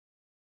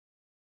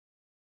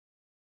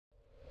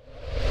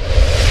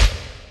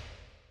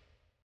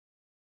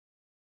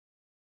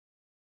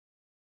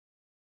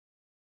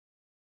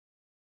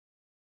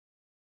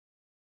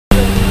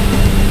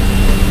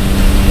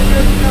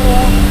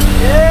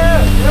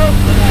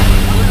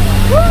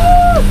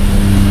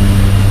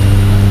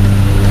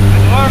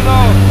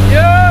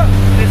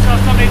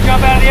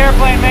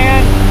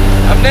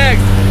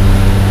next?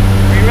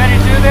 Are you ready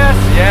to do this?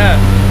 Yeah.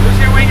 Who's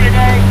here with you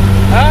today?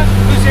 Huh?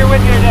 Who's here with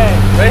you today?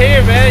 Right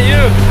here, man.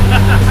 You.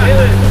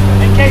 Caitlin.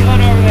 And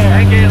Caitlin over there.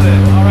 And Caitlin.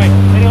 All right.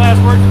 Any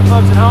last words for the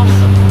folks at home?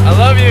 I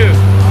love you.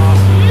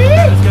 Awesome.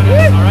 Let's go do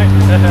it. All right.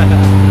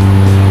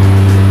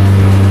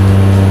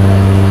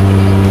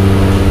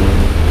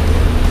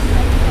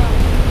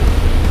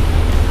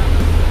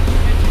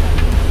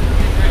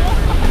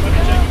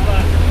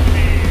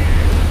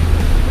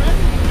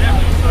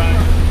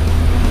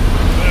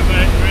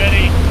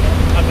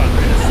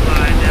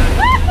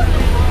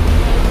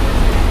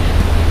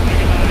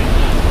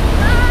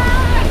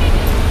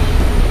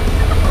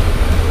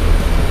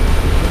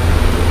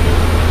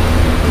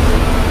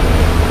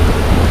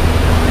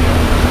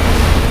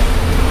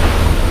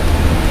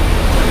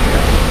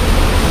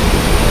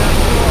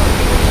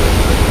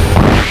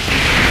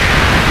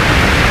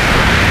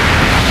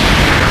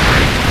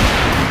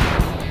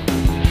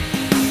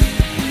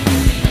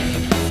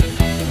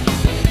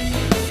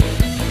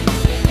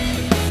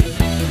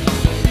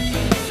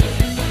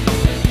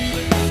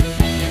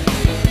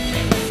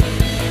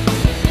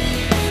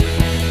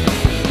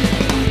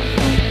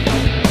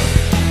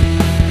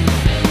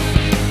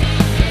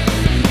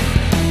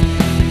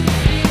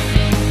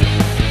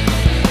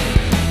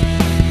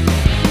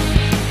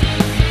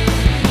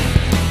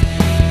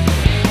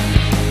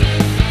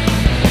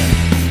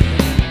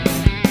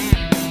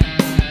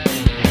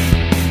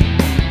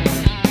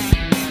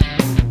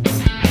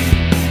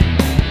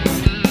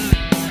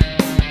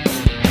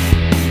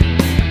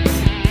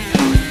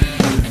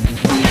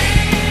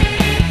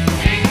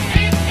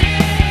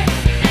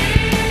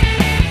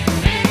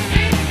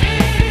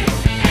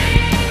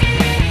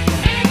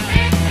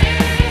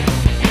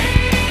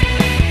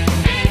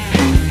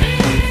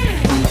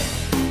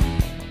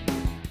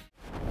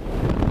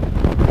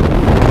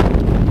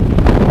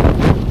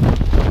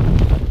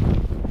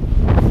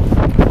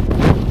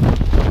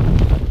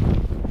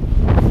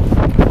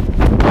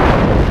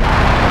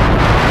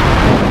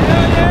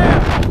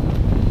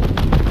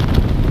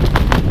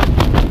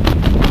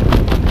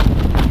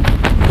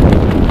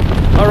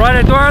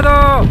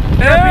 Eduardo,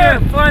 yeah.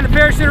 flying the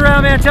parachute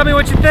around, man. Tell me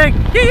what you think.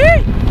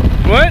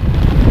 What?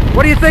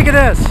 What do you think of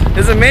this?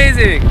 It's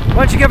amazing.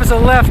 Why don't you give us a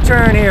left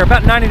turn here,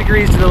 about 90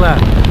 degrees to the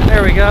left.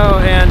 There we go,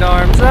 and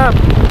arms up.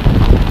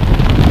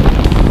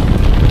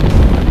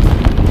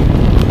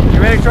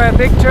 You ready to try a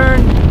big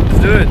turn? Let's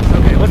do it.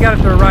 Okay, look out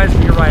for a rise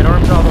from your right.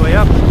 Arms all the way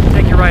up.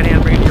 Take your right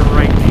hand, bring it to your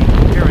right knee.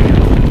 Here we go.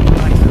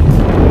 Nice.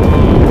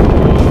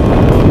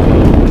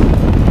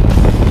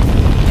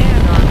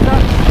 And arms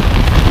up.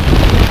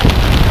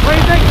 What do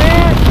you think,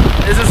 man?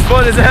 This is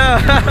fun as hell.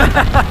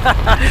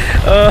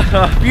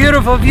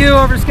 Beautiful view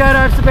over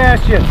Skydive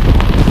Sebastian.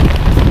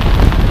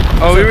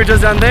 Oh, we were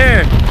just down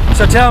there.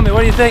 So tell me, what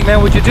do you think,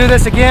 man? Would you do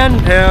this again?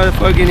 Hell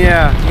fucking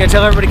yeah. You gonna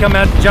tell everybody to come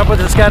out and jump with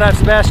the Skydive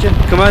Sebastian?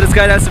 Come out to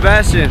Skydive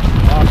Sebastian.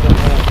 Awesome,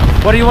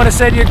 man. What do you want to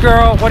say to your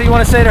girl? What do you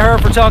want to say to her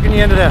for talking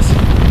you into this?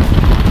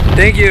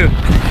 Thank you.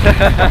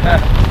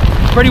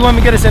 Pretty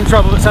women get us in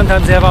trouble, but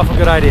sometimes they have awful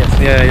good ideas.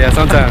 Yeah,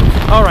 sometimes.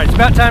 All right, it's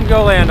about time to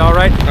go land, all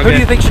right? Okay. Who do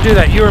you think should do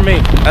that, you or me?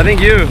 I think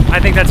you. I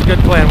think that's a good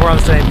plan. We're on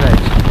the same page.